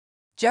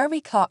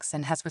Jeremy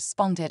Clarkson has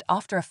responded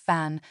after a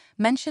fan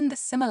mentioned the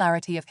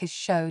similarity of his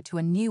show to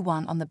a new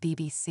one on the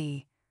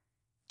BBC.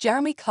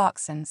 Jeremy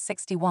Clarkson,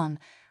 61,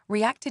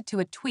 reacted to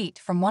a tweet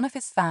from one of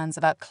his fans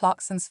about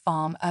Clarkson's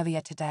farm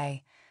earlier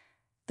today.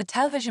 The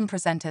television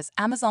presenter's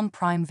Amazon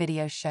Prime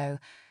Video show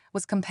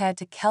was compared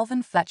to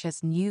Kelvin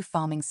Fletcher's new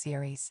farming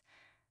series.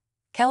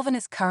 Kelvin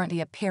is currently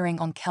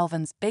appearing on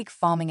Kelvin's big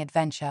farming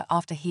adventure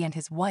after he and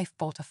his wife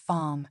bought a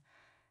farm.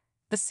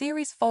 The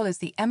series follows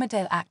the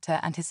Emmerdale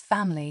actor and his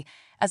family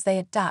as they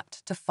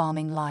adapt to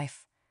farming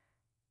life.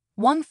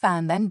 One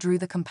fan then drew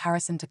the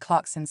comparison to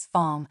Clarkson's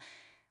farm,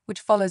 which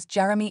follows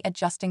Jeremy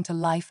adjusting to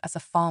life as a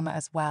farmer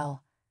as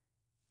well.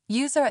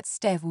 User at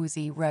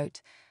Stevwoozy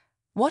wrote,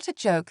 "What a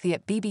joke the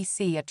at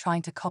BBC are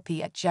trying to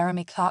copy at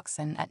Jeremy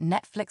Clarkson at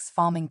Netflix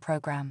farming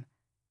program.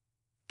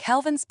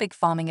 Kelvin's big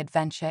farming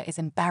adventure is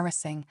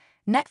embarrassing,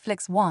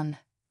 Netflix 1,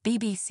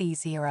 BBC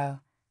 0.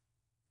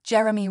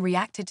 Jeremy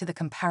reacted to the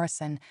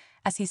comparison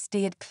as he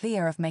steered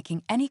clear of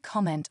making any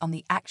comment on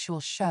the actual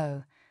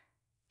show.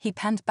 He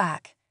penned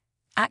back,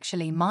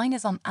 "Actually, mine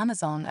is on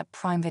Amazon at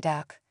Prime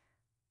Video."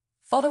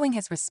 Following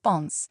his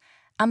response,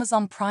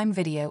 Amazon Prime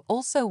Video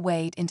also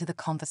weighed into the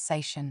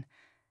conversation.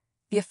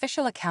 The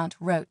official account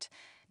wrote,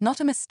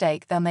 "Not a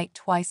mistake they'll make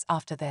twice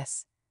after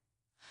this."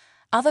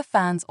 Other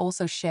fans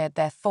also shared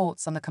their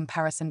thoughts on the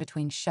comparison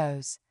between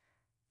shows.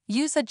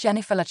 User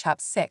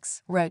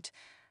JenniferLachap6 wrote,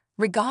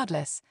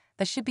 "Regardless,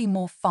 there should be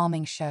more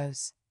farming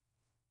shows.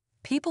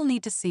 People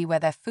need to see where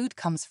their food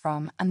comes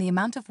from and the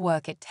amount of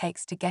work it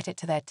takes to get it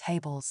to their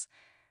tables."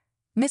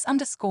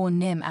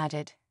 Miss_Nim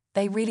added,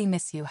 "They really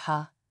miss you,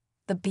 huh?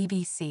 The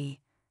BBC."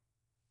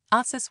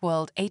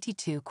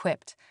 ArtsisWorld82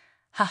 quipped,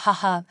 "Ha ha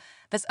ha,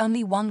 there's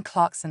only one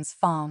Clarkson's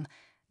farm.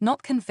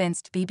 Not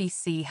convinced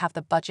BBC have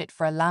the budget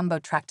for a Lambo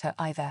tractor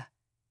either.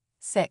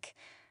 Sick."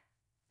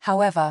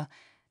 However,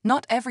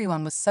 not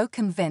everyone was so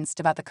convinced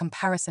about the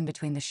comparison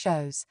between the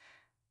shows.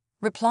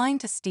 Replying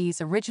to Steve's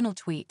original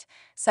tweet,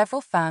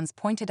 several fans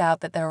pointed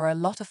out that there are a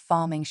lot of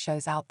farming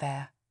shows out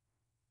there.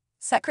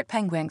 Secret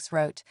Penguins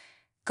wrote,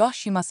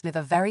 "Gosh, you must live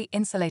a very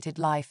insulated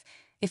life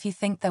if you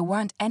think there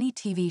weren't any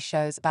TV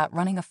shows about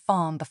running a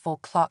farm before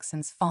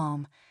Clarkson's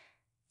farm."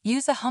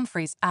 User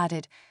Humphreys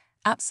added,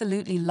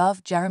 "Absolutely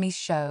love Jeremy's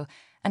show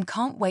and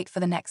can't wait for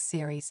the next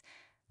series,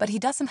 but he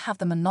doesn't have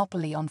the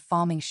monopoly on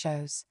farming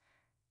shows.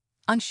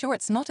 I'm sure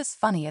it's not as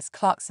funny as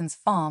Clarkson's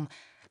farm,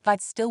 but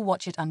I'd still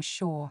watch it, I'm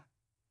sure."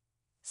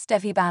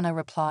 Stevie Banner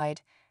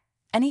replied,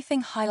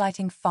 "Anything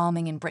highlighting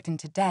farming in Britain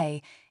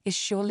today is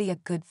surely a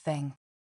good thing."